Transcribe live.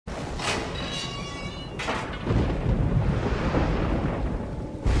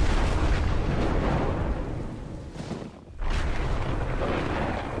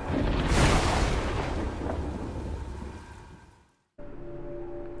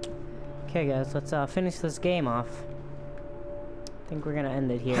Okay guys, let's finish this game off. I think we're gonna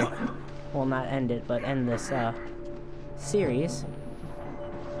end it here. Well, not end it, but end this series.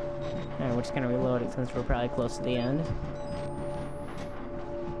 Alright, we're just gonna reload it since we're probably close to the end.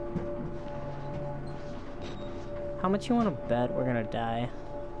 How much you wanna bet we're gonna die?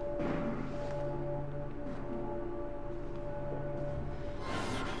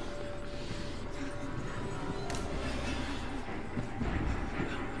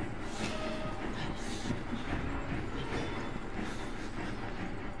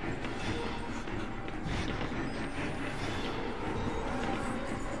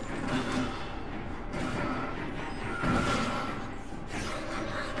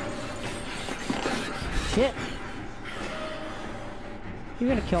 Shit! You're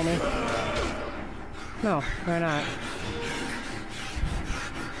gonna kill me. No, you're not.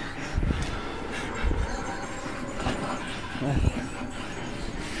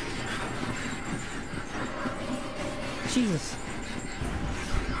 Jesus.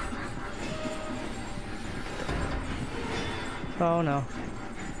 Oh no.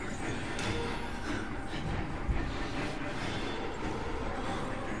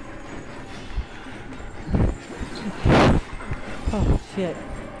 Oh shit.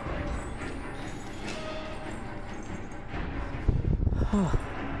 Oh.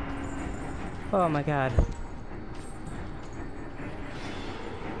 Oh my god.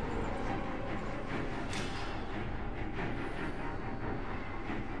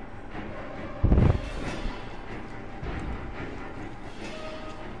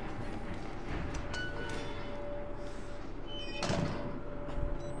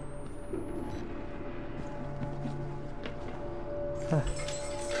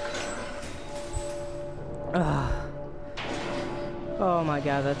 Oh my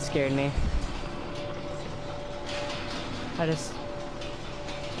god, that scared me. I just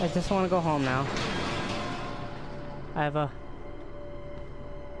want to go home now. I have a...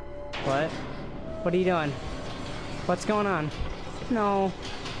 What? What are you doing? What's going on? No.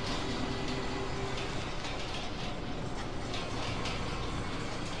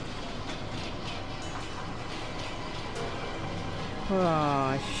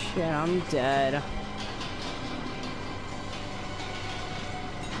 Oh shit, I'm dead.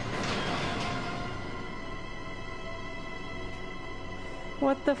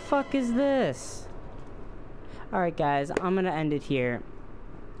 What the fuck is this? Alright guys, I'm gonna end it here.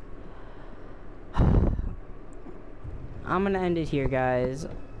 I'm gonna end it here, guys.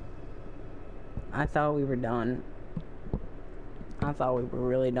 I thought we were done. I thought we were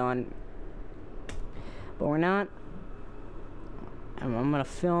really done. But we're not. I'm gonna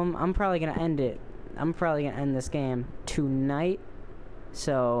film. I'm probably gonna end it. I'm probably gonna end this game tonight.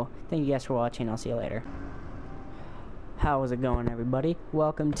 So, thank you guys for watching. I'll see you later. How's it going, everybody?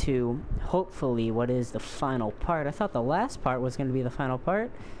 Welcome to, hopefully, what is the final part. I thought the last part was gonna be the final part.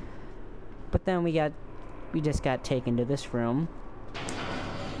 But then we just got taken to this room.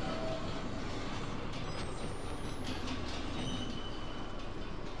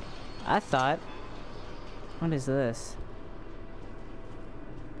 I thought... What is this?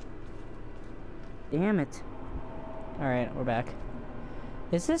 Damn it. Alright, we're back.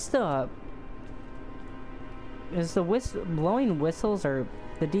 Is this the... Is the blowing whistles or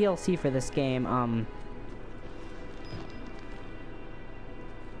the DLC for this game,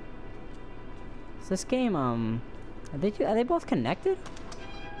 is this game, are they both connected?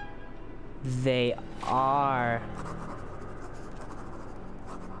 They are.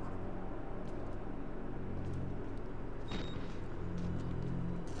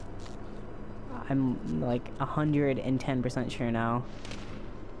 I'm like 110% sure now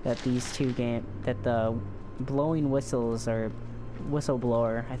that these two that the blowing whistles, or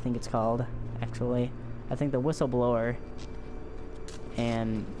whistleblower, I think it's called, actually. I think the whistleblower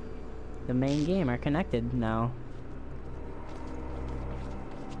and the main game are connected now.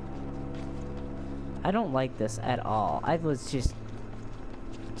 I don't like this at all. I was just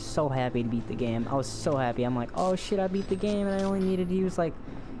so happy to beat the game. I was so happy. I'm like, oh shit, I beat the game and I only needed to use like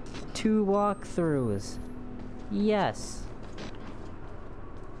 2 walkthroughs. Yes.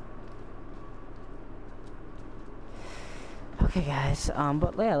 Okay guys,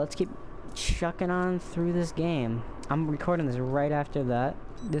 but yeah, let's keep chucking on through this game. I'm recording this right after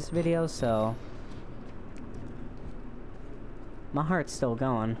this video, so my heart's still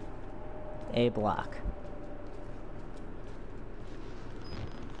going. A block.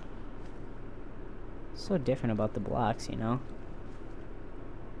 So different about the blocks, you know?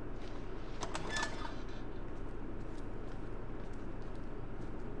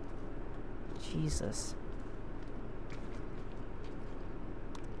 Jesus.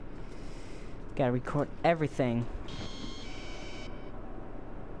 Gotta record everything.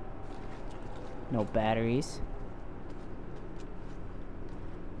 No batteries.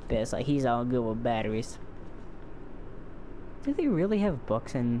 But it's like he's all good with batteries. Do they really have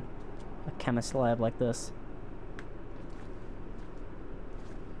books in a chemist lab like this?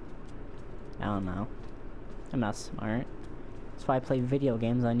 I don't know. I'm not smart. That's why I play video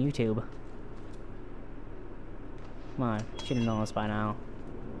games on YouTube. Come on, should have known this by now.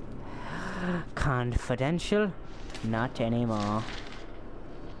 Confidential? Not anymore.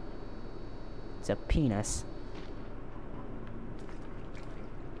 It's a penis.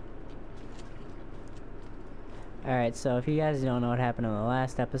 Alright, so if you guys don't know what happened in the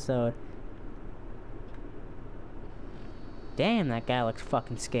last episode... Damn, that guy looks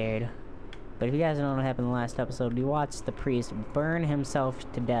fucking scared. But if you guys don't know what happened in the last episode, we watched the priest burn himself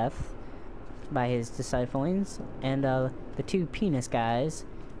to death by his disciplings, and the two penis guys,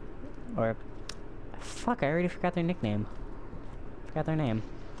 or... Fuck, I already forgot their nickname. Forgot their name.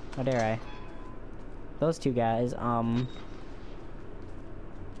 How dare I. Those two guys, were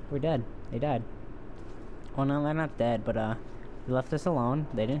dead. They died. Well, no, they're not dead, but, they left us alone.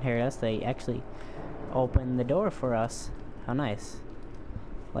 They didn't hurt us. They actually opened the door for us. How nice.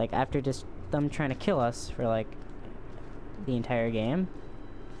 Like, after just them trying to kill us for, like, the entire game.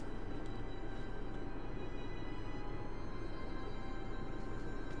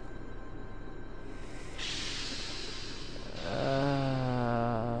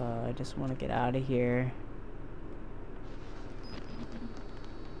 I just want to get out of here.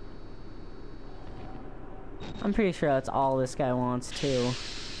 I'm pretty sure that's all this guy wants too.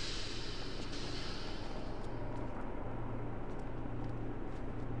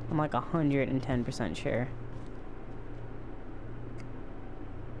 I'm like 110% sure.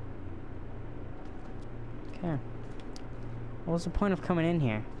 Okay. What was the point of coming in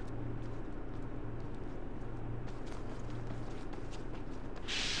here?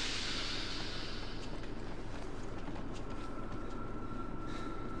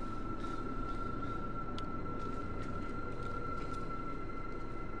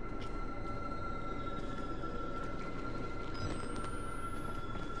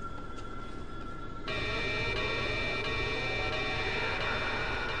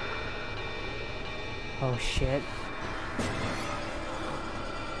 Oh shit.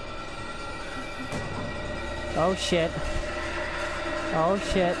 Oh shit. Oh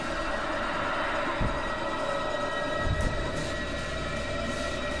shit.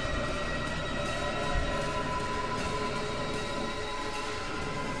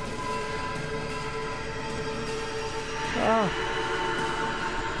 Oh.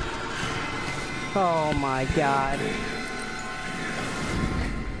 Oh my god.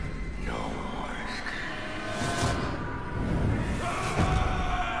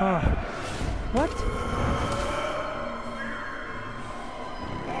 Oh. What?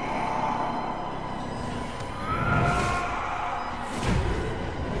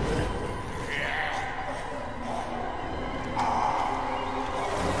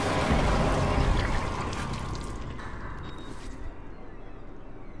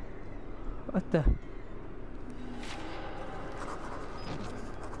 What the?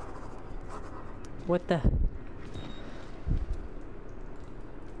 What the?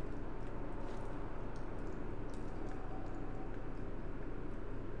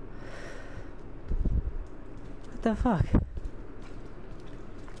 What the fuck?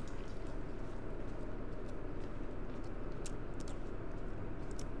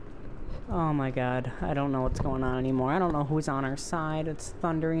 Oh my god, I don't know what's going on anymore. I don't know who's on our side. It's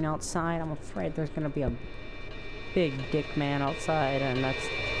thundering outside. I'm afraid there's gonna be a big dick man outside, and that's...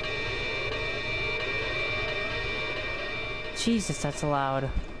 Jesus, that's loud.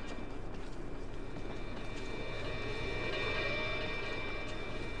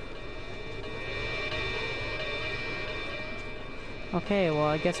 Okay, well,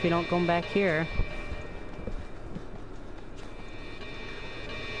 I guess we don't go back here.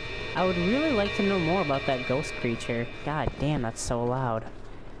 I would really like to know more about that ghost creature. God damn, that's so loud.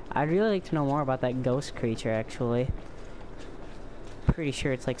 I'd really like to know more about that ghost creature, actually. Pretty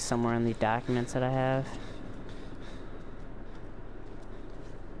sure it's like somewhere in the documents that I have.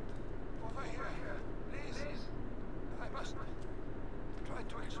 Over here, please. I must try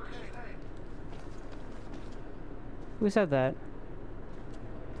to explain. Who said that?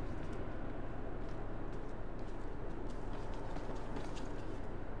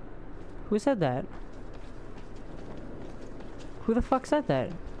 Who said that? Who the fuck said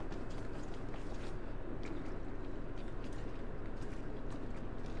that?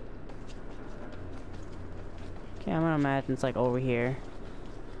 Okay, I'm gonna imagine it's like over here.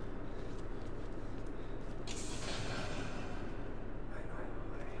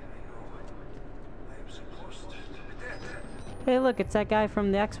 Hey, look, it's that guy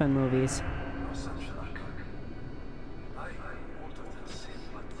from the X-Men movies. No such luck. I ordered the same,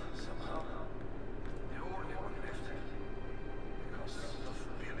 but somehow the only one left because of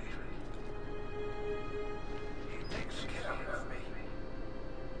Billy. He takes care of me.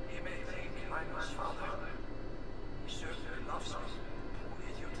 He may think I'm his father. He certainly loves me, poor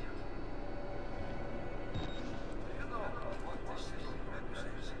idiot. Do you know what this little man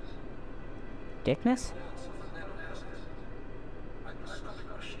says? Dickness?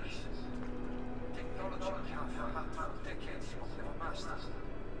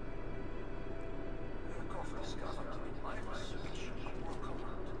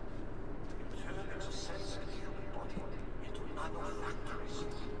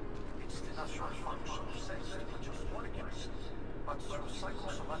 But through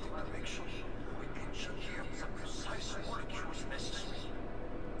psychosomatic direction, we engineer the precise molecules necessary.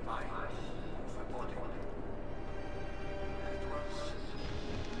 Mind over body. It was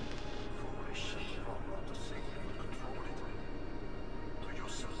foolish and wrong to think we could control it. To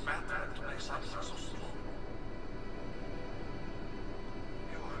use matter to make something so strong.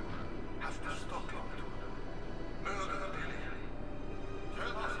 You have to stop him. Murder Billy.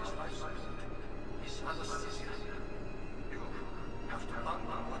 Turn off his life support. His anesthesia. You have to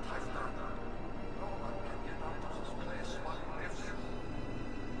undo what I've done. No one can get out of this place while he lives.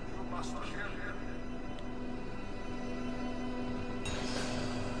 You must kill him.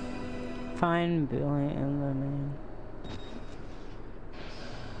 Find Billy and the man.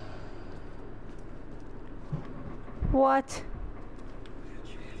 What?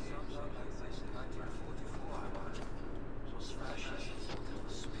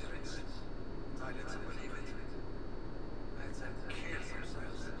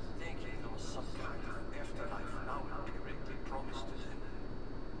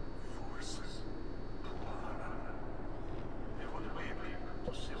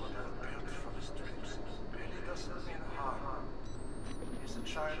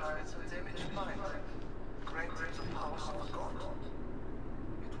 It's a damaged mind, granted the powers of a god.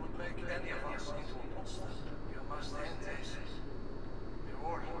 It would make any of us into a monster. You must end this. You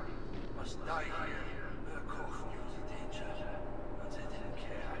all must die here. Murkoff knew the danger, but they didn't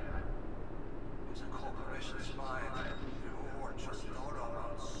care. In the corporation's mind, the war just dollar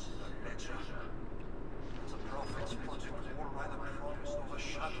amounts, a ledger. And the profits project all rather promised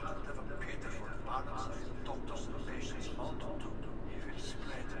overshadowed whatever pitiful balance of the doctors and patients amounted to. He will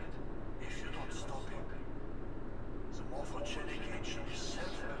spread if you don't stop him. The morphogenic agent is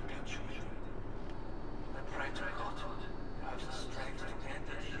self-perpetuating. I pray to God you have the strength to end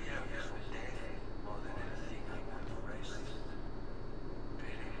it here, so death more than anything I want to raise.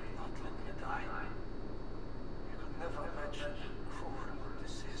 Billy will not let me die. You could never imagine how cruel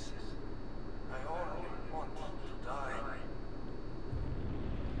this is. I only want to die.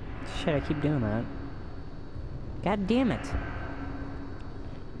 Shit, I keep doing that. God damn it.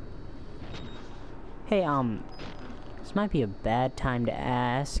 Hey, this might be a bad time to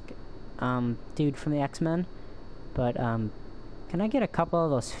ask, dude from the X-Men, but, can I get a couple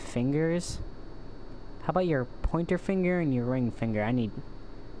of those fingers? How about your pointer finger and your ring finger? I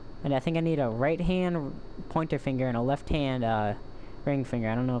think I need a right hand pointer finger and a left hand, ring finger.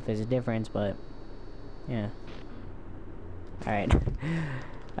 I don't know if there's a difference, but, yeah. Alright.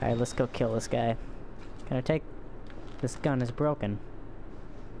 Alright, let's go kill this guy. Can I take... This gun is broken.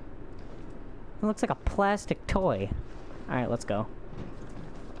 It looks like a plastic toy. Alright, let's go.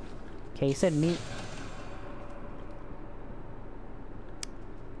 Okay, he said meet...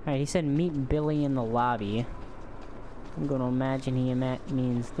 Alright, he said meet Billy in the lobby. I'm gonna imagine he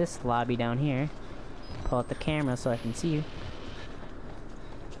means this lobby down here. Pull out the camera so I can see you.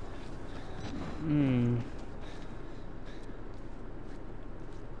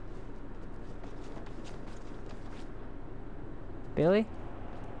 Billy?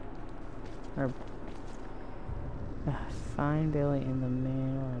 Or... find Billy in the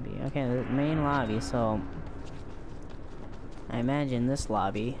main lobby. Okay, the main lobby, so... I imagine this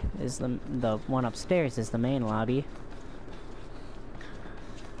lobby is the one upstairs is the main lobby.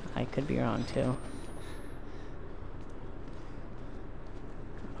 I could be wrong, too.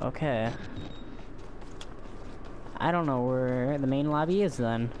 Okay. I don't know where the main lobby is,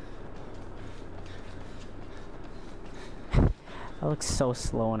 then. I look so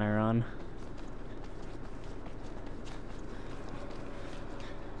slow when I run.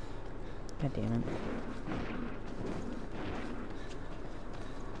 God damn it.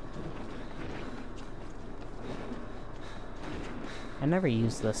 I never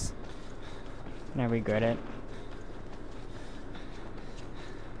used this. And I regret it.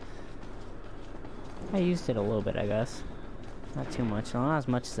 I used it a little bit, I guess. Not too much, not as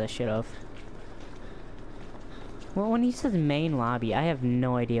much as I should have. Well, when he says main lobby, I have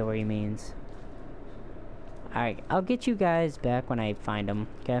no idea what he means. Alright, I'll get you guys back when I find them,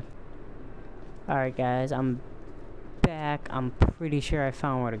 okay? Alright guys, I'm back. I'm pretty sure I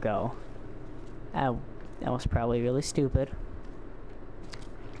found where to go. That was probably really stupid.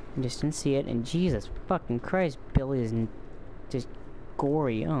 I just didn't see it, and Jesus fucking Christ, Billy is just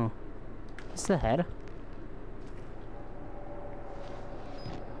gory. Oh. It's the head.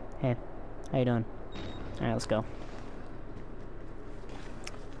 Hey, how you doing? Alright, let's go.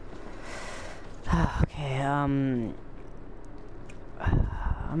 Okay, I'm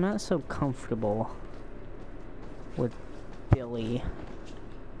not so comfortable with Billy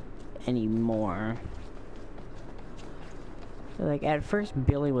anymore. Like, at first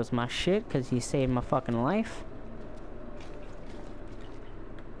Billy was my shit because he saved my fucking life.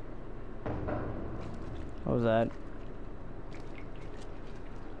 What was that?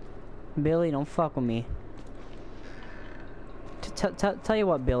 Billy, don't fuck with me. Tell you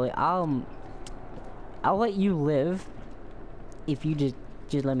what, Billy, I'll let you live if you just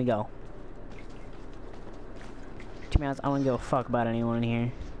let me go. To be honest, I wouldn't give a fuck about anyone in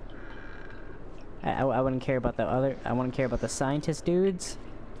here. I wouldn't care about the other. I wouldn't care about the scientist dudes.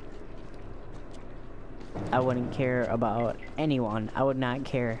 I wouldn't care about anyone. I would not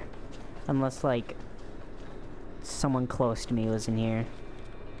care unless like someone close to me was in here.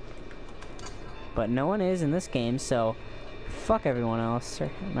 But no one is in this game, so fuck everyone else.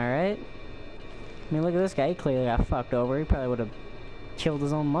 Am I right? I mean, look at this guy. He clearly got fucked over. He probably would have killed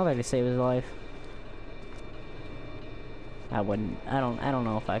his own mother to save his life. I wouldn't. I don't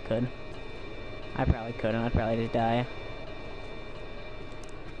know if I could. I probably couldn't. I'd probably just die.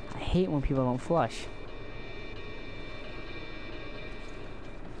 I hate when people don't flush.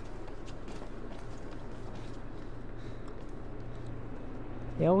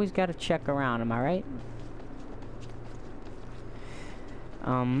 They always gotta check around, am I right?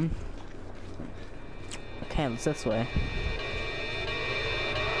 Okay, it's this way.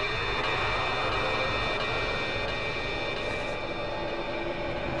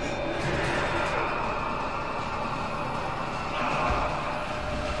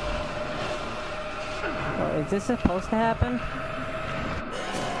 Oh, is this supposed to happen?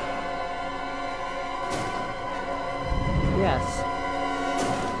 Yes.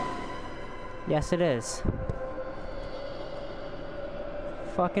 Yes, it is.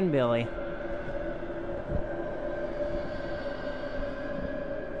 Fucking Billy.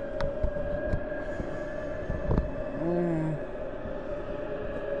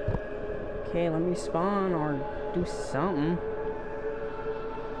 Okay, let me spawn or do something.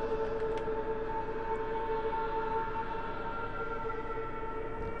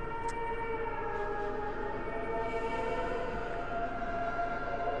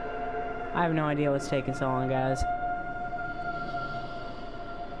 I have no idea what's taking so long, guys.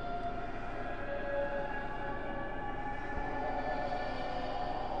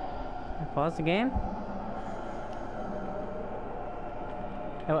 Pause the game?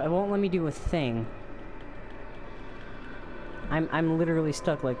 It won't let me do a thing. I'm literally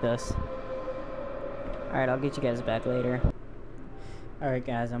stuck like this. Alright, I'll get you guys back later. Alright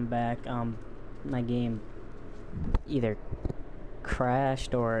guys, I'm back. My game either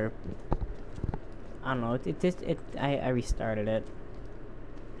crashed or I don't know, I restarted it.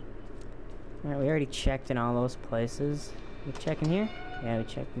 Alright, we already checked in all those places. We check in here? Yeah, we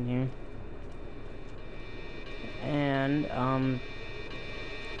checked in here. And,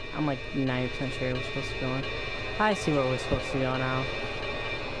 I'm like 90% sure we're supposed to go in. I see where we're supposed to go now.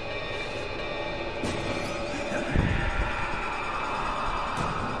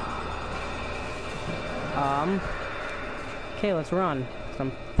 Okay, let's run.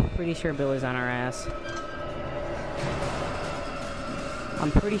 I'm pretty sure Billy's on our ass. I'm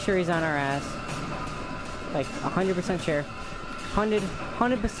pretty sure he's on our ass. Like, 100% sure.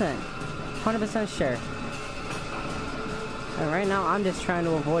 100%. 100% sure. And right now, I'm just trying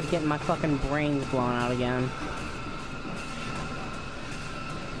to avoid getting my fucking brains blown out again.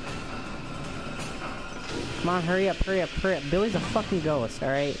 Come on, hurry up, hurry up, hurry up. Billy's a fucking ghost,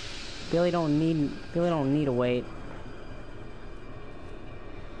 alright? Billy don't need to wait.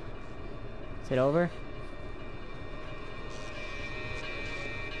 Is it over?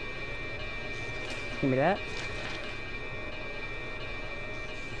 Give me that.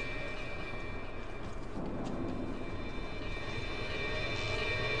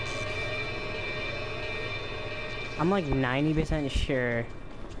 I'm like 90% sure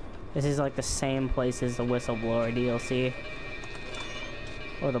this is like the same place as the Whistleblower DLC.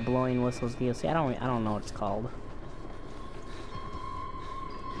 Or the Blowing Whistles DLC. I don't know what it's called.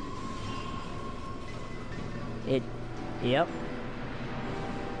 Yep.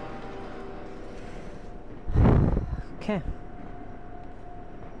 Okay.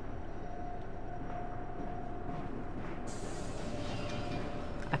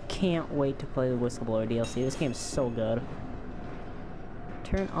 I can't wait to play the Whistleblower DLC. This game's so good.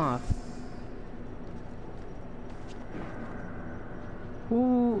 Turn off.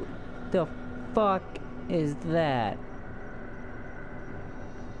 Who the fuck is that?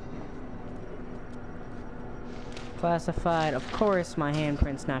 Classified. Of course my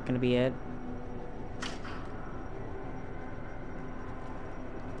handprint's not gonna be it.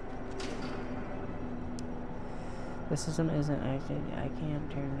 The system isn't active. I can't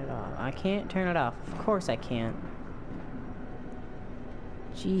turn it off. I can't turn it off. Of course I can't.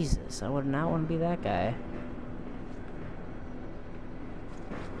 Jesus, I would not want to be that guy.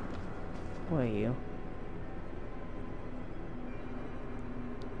 Who are you?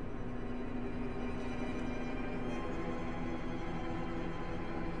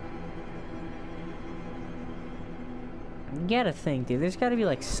 You gotta think, dude. There's gotta be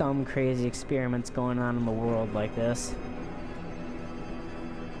like some crazy experiments going on in the world like this.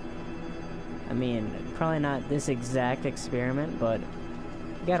 I mean, probably not this exact experiment, but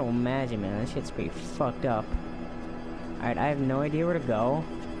you gotta imagine, man. That shit's pretty fucked up. Alright, I have no idea where to go.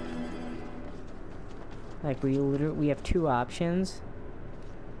 Like, we have two options.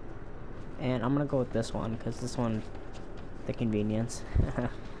 And I'm gonna go with this one, because this one, the convenience.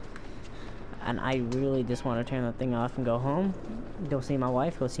 And I really just want to turn that thing off and go home. Go see my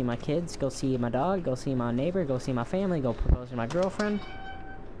wife, go see my kids, go see my dog, go see my neighbor, go see my family, go propose to my girlfriend.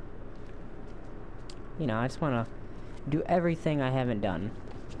 You know, I just want to do everything I haven't done.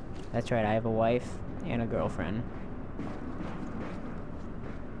 That's right, I have a wife and a girlfriend.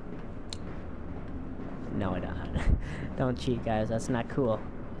 No, I don't. Don't cheat, guys. That's not cool.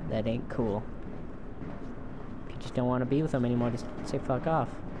 That ain't cool. If you just don't want to be with them anymore, just say fuck off.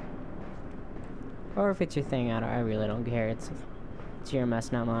 Or if it's your thing, I really don't care. It's your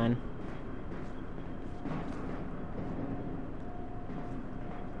mess, not mine.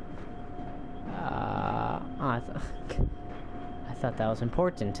 I thought that was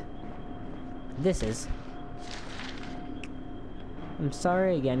important. This is. I'm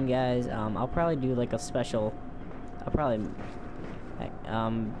sorry again, guys. I'll probably do like a special. We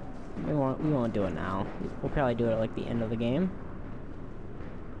won't do it now. We'll probably do it at like the end of the game.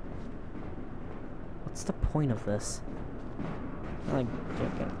 What's the point of this? Like,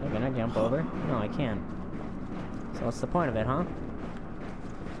 can I jump over? No, I can't. So what's the point of it, huh?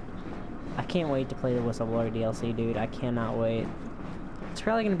 I can't wait to play the Whistleblower DLC, dude. I cannot wait. It's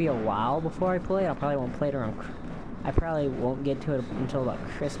probably gonna be a while before I play it. I probably won't play it around. I probably won't get to it until about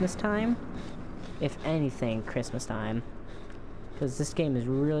Christmas time. If anything, Christmas time. Because this game is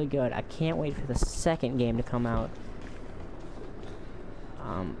really good. I can't wait for the second game to come out.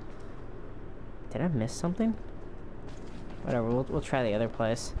 Did I miss something? Whatever, we'll try the other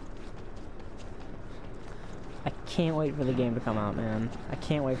place. I can't wait for the game to come out, man. I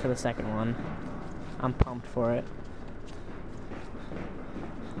can't wait for the second one. I'm pumped for it.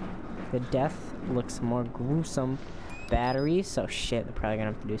 The death looks more gruesome. Batteries, so shit, they're probably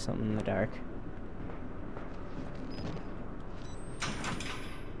gonna have to do something in the dark.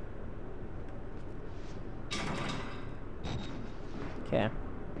 Okay.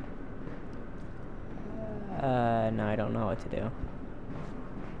 No, I don't know what to do.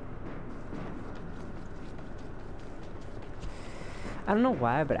 I don't know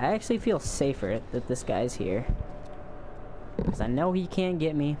why, but I actually feel safer that this guy's here. Because I know he can't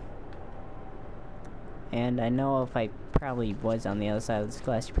get me. And I know if I probably was on the other side of this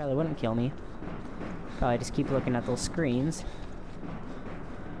glass, he probably wouldn't kill me. Probably just keep looking at those screens.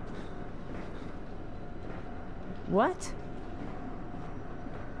 What?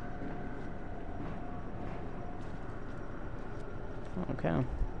 Okay.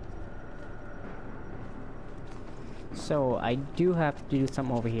 So, I do have to do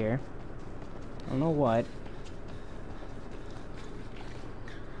something over here. I don't know what.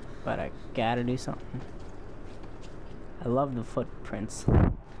 But I gotta do something. I love the footprints.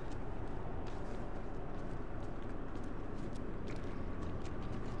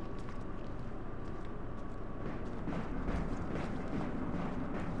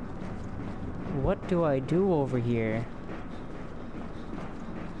 What do I do over here?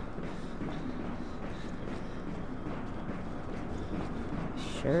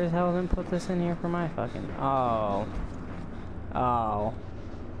 Sure as hell didn't put this in here for my fucking... Oh. Oh.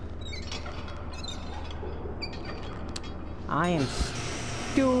 I am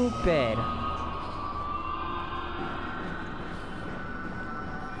stupid.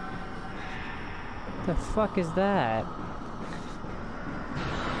 What the fuck is that?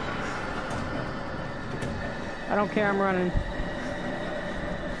 I don't care, I'm running.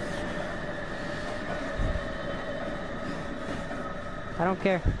 I don't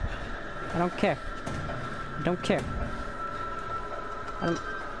care. I don't care. I don't care. I don't...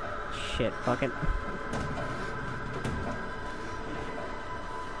 Shit, fuck it.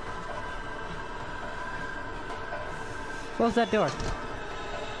 Close that door.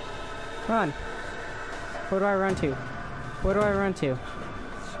 Run. Where do I run to? Where do I run to?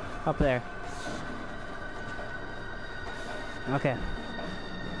 Up there. Okay.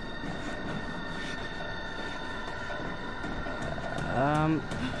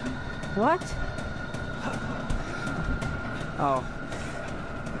 What? Oh.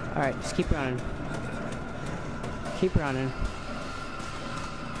 Alright, just keep running. Keep running.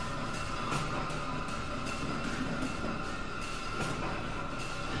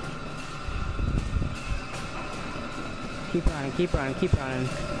 Keep running, keep running, keep running.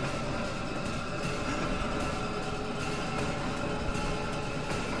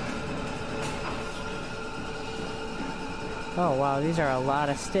 Oh wow, these are a lot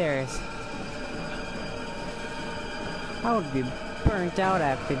of stairs. I would be burnt out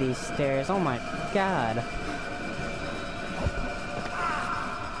after these stairs. Oh my god.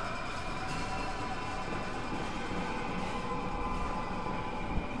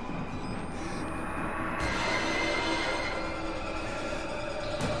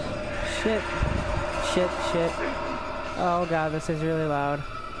 Shit. Shit, shit. Oh god, this is really loud.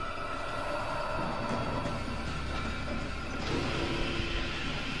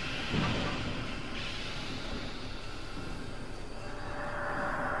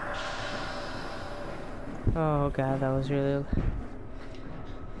 Oh god, that was really...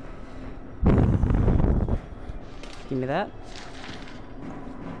 Give me that.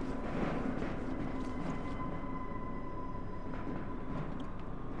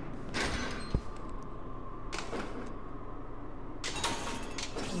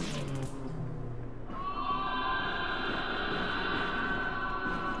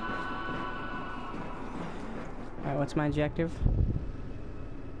 Alright, what's my objective?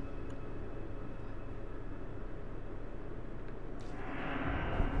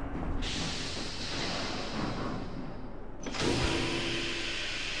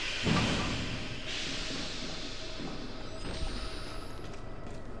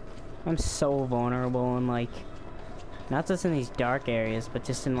 I'm so vulnerable in, like, not just in these dark areas, but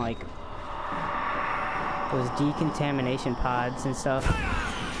just in, like, those decontamination pods and stuff.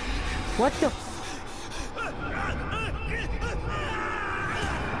 What the f-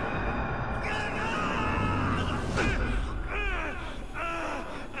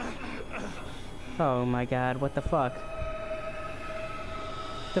 Oh my god, what the fuck?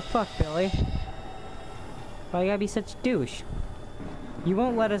 The fuck, Billy? Why you gotta be such a douche? You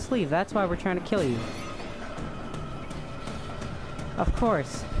won't let us leave, that's why we're trying to kill you. Of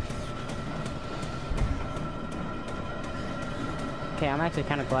course. Okay, I'm actually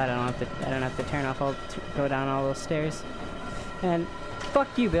kind of glad I don't have to turn off go down all those stairs. And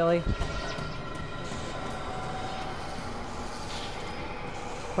fuck you, Billy.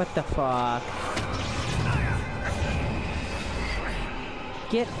 What the fuck?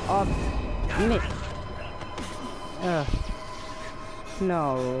 Get off me. Ugh.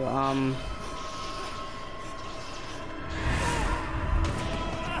 No,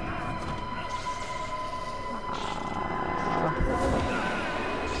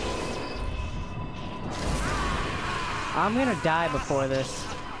 I'm gonna die before this.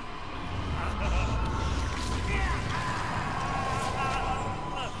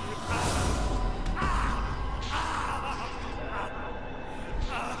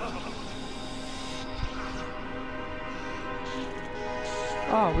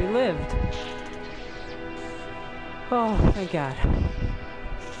 Oh, we lived. Oh, thank God.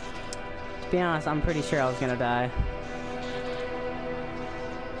 To be honest, I'm pretty sure I was gonna die.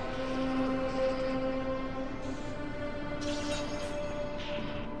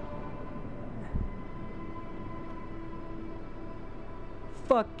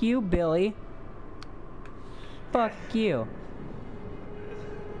 Fuck you, Billy. Fuck you.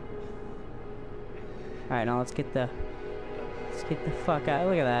 Alright, now let's get the fuck out.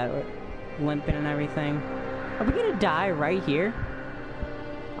 Look at that. We're limping and everything. Are we gonna die right here?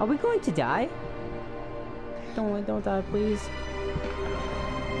 Are we going to die? Don't die, please.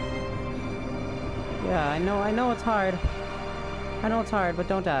 Yeah, I know it's hard. I know it's hard, but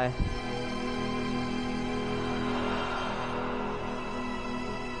don't die.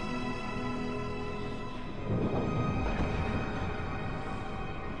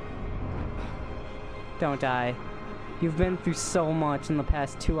 Don't die. You've been through so much in the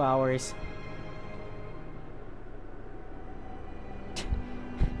past 2 hours.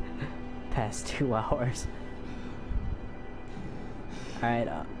 past 2 hours. Alright,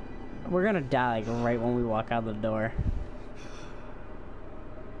 we're gonna die like right when we walk out the door.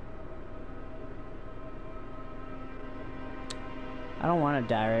 I don't want to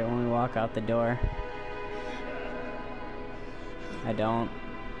die right when we walk out the door. I don't.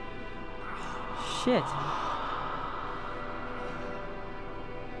 Shit.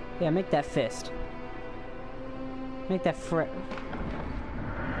 Yeah, make that fist. Make that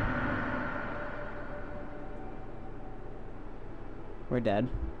We're dead.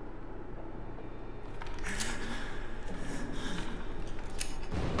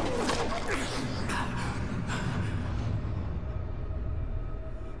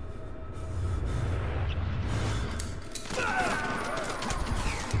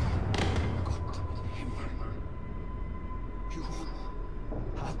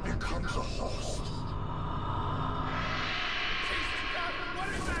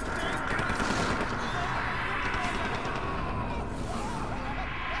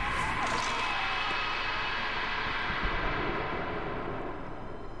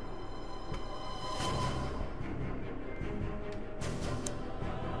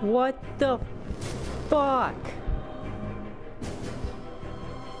 What the fuck?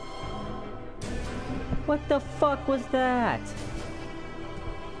 What the fuck was that?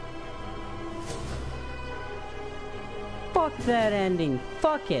 Fuck that ending.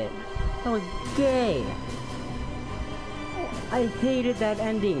 Fuck it. That was gay. I hated that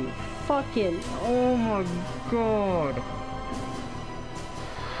ending. Fucking, oh my god.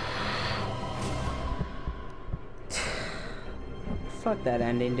 Fuck that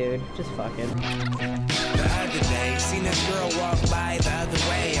ending, dude. Just fuck it. The other day, seen this girl walk by the other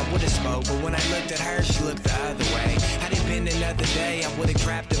way. I would've spoke, but when I looked at her, she looked the other way. Had it been another day, I would've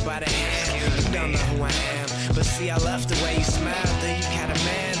grabbed her by the hand. You don't know who I am, but see, I love the way you smile. Do you got a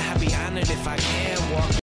man? I'd be honored if I can walk